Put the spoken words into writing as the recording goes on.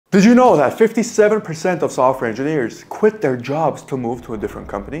Did you know that 57% of software engineers quit their jobs to move to a different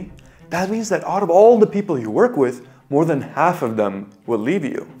company? That means that out of all the people you work with, more than half of them will leave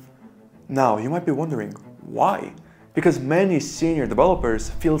you. Now, you might be wondering, why? Because many senior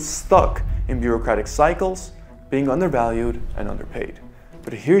developers feel stuck in bureaucratic cycles, being undervalued and underpaid.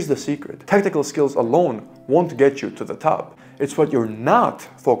 But here's the secret. Technical skills alone won't get you to the top. It's what you're not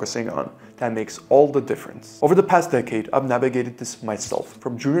focusing on that makes all the difference. Over the past decade, I've navigated this myself,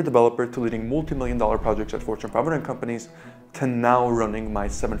 from junior developer to leading multi-million-dollar projects at Fortune 500 companies to now running my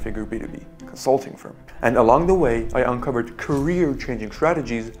 7-figure B2B consulting firm. And along the way, I uncovered career-changing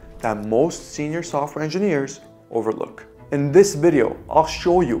strategies that most senior software engineers overlook. In this video, I'll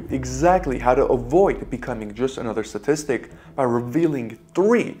show you exactly how to avoid becoming just another statistic by revealing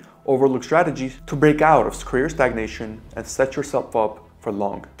 3 overlooked strategies to break out of career stagnation and set yourself up for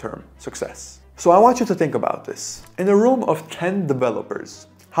long-term success. So I want you to think about this. In a room of 10 developers,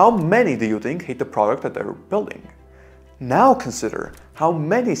 how many do you think hate the product that they're building? Now consider how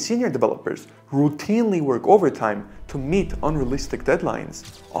many senior developers routinely work overtime to meet unrealistic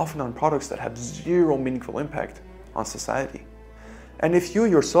deadlines, often on products that have zero meaningful impact on society. And if you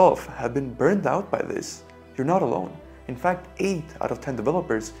yourself have been burned out by this, you're not alone. In fact, 8 out of 10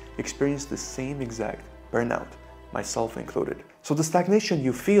 developers experience the same exact burnout, myself included. So the stagnation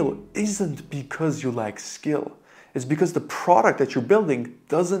you feel isn't because you lack skill. It's because the product that you're building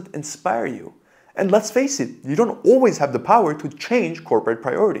doesn't inspire you. And let's face it, you don't always have the power to change corporate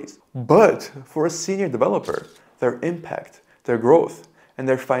priorities. But for a senior developer, their impact, their growth, and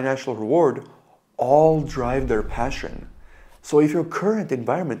their financial reward all drive their passion. So if your current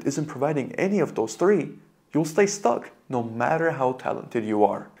environment isn't providing any of those 3, you'll stay stuck no matter how talented you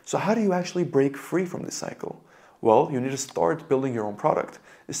are. So how do you actually break free from this cycle? Well, you need to start building your own product.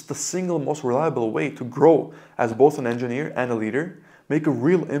 It's the single most reliable way to grow as both an engineer and a leader, make a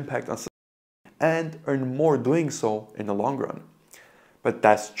real impact on society, and earn more doing so in the long run. But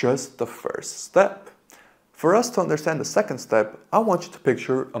that's just the first step. For us to understand the second step, I want you to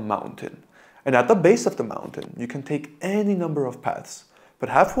picture a mountain. And at the base of the mountain, you can take any number of paths. But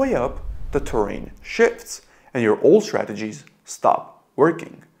halfway up, the terrain shifts and your old strategies stop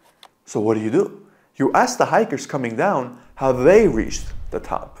working. So what do? You ask the hikers coming down how they reached the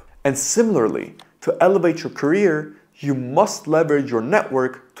top. And similarly, to elevate your career, you must leverage your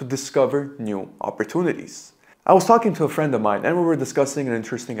network to discover new opportunities. I was talking to a friend of mine and we were discussing an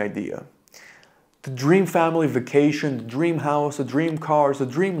interesting idea. The dream family vacation, the dream house, the dream cars, the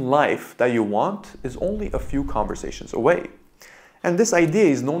dream life that you want is only a few conversations away. And this idea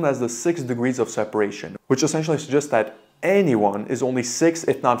is known as the 6 degrees of separation, which essentially suggests that anyone is only 6,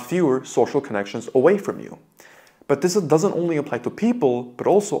 if not fewer, social connections away from you. But this doesn't only apply to people, but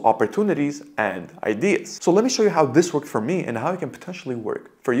also opportunities and ideas. So let me show you how this worked for me and how it can potentially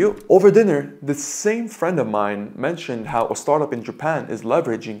work for you. Over dinner, this same friend of mine mentioned how a startup in Japan is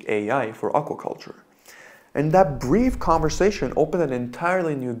leveraging AI for aquaculture. And that brief conversation opened an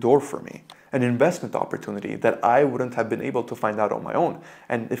entirely new door for me, an investment opportunity that I wouldn't have been able to find out on my own.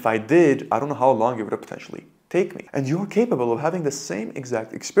 And if I did, I don't know how long it would have potentially taken me. And you're capable of having the same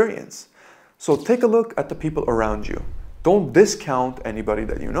exact experience. So take a look at the people around you. Don't discount anybody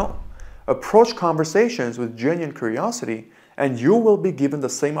that you know. Approach conversations with genuine curiosity and you will be given the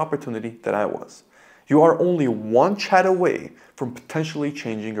same opportunity that I was. You are only one chat away from potentially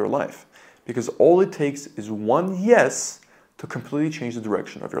changing your life because all it takes is one yes to completely change the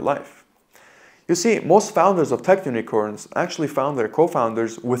direction of your life. You see, most founders of tech unicorns actually found their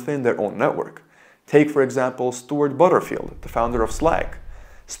co-founders within their own network. Take, for example, Stuart Butterfield, the founder of Slack.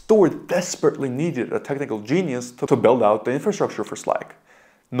 Stuart desperately needed a technical genius to build out the infrastructure for Slack.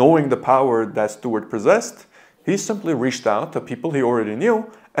 Knowing the power that Stuart possessed, he simply reached out to people he already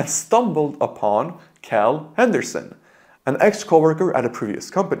knew and stumbled upon Cal Henderson, an ex-coworker at a previous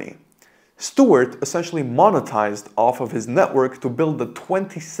company. Stuart essentially monetized off of his network to build the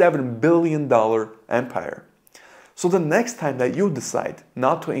 $27 billion empire. So the next time that you decide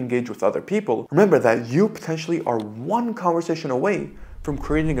not to engage with other people, remember that you potentially are one conversation away from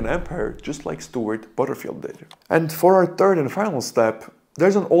creating an empire just like Stuart Butterfield did. And for our third and final step,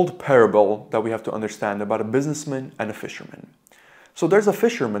 there's an old parable that we have to understand about a businessman and a fisherman. So there's a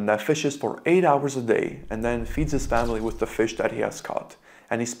fisherman that fishes for 8 hours a day and then feeds his family with the fish that he has caught,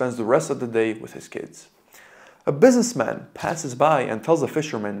 and he spends the rest of the day with his kids. A businessman passes by and tells the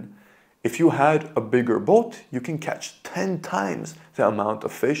fisherman, if you had a bigger boat, you can catch 10 times the amount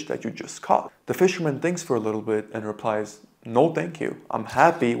of fish that you just caught. The fisherman thinks for a little bit and replies, no thank you, I'm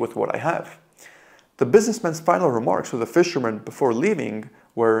happy with what I have. The businessman's final remarks to the fisherman before leaving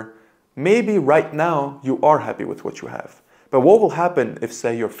were, maybe right now you are happy with what you have, But what will happen if,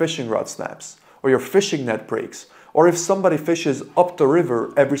 say, your fishing rod snaps, or your fishing net breaks, or if somebody fishes up the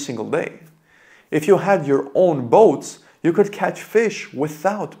river every single day? If you had your own boats, you could catch fish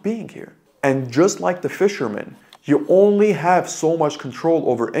without being here. And just like the fishermen, you only have so much control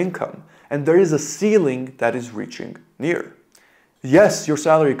over income, and there is a ceiling that is reaching near. Yes, your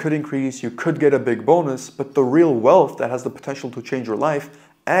salary could increase, you could get a big bonus, but the real wealth that has the potential to change your life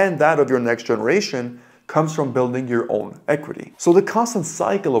and that of your next generation comes from building your own equity. So the constant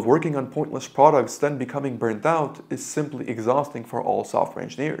cycle of working on pointless products, then becoming burnt out, is simply exhausting for all software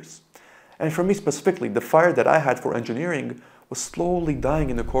engineers. And for me specifically, the fire that I had for engineering was slowly dying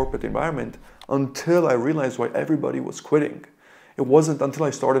in the corporate environment until I realized why everybody was quitting. It wasn't until I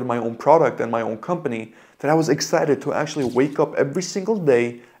started my own product and my own company that I was excited to actually wake up every single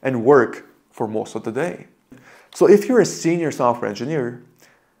day and work for most of the day. So if you're a senior software engineer,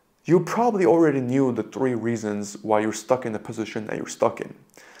 you probably already knew the 3 reasons why you're stuck in the position that you're stuck in.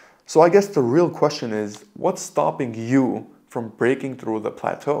 So I guess the real question is, what's stopping you from breaking through the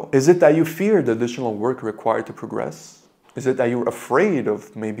plateau? Is it that you fear the additional work required to progress? Is it that you're afraid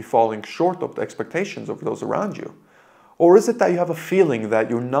of maybe falling short of the expectations of those around you? Or is it that you have a feeling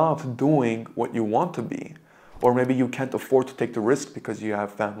that you're not doing what you want to be? Or maybe you can't afford to take the risk because you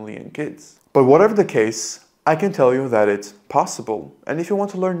have family and kids. But whatever the case, I can tell you that it's possible. And if you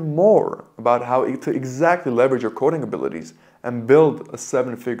want to learn more about how to exactly leverage your coding abilities and build a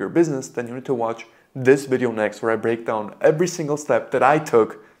 7-figure business, then you need to watch this video next, where I break down every single step that I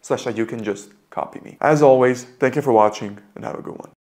took such that you can just copy me. As always, thank you for watching and have a good one.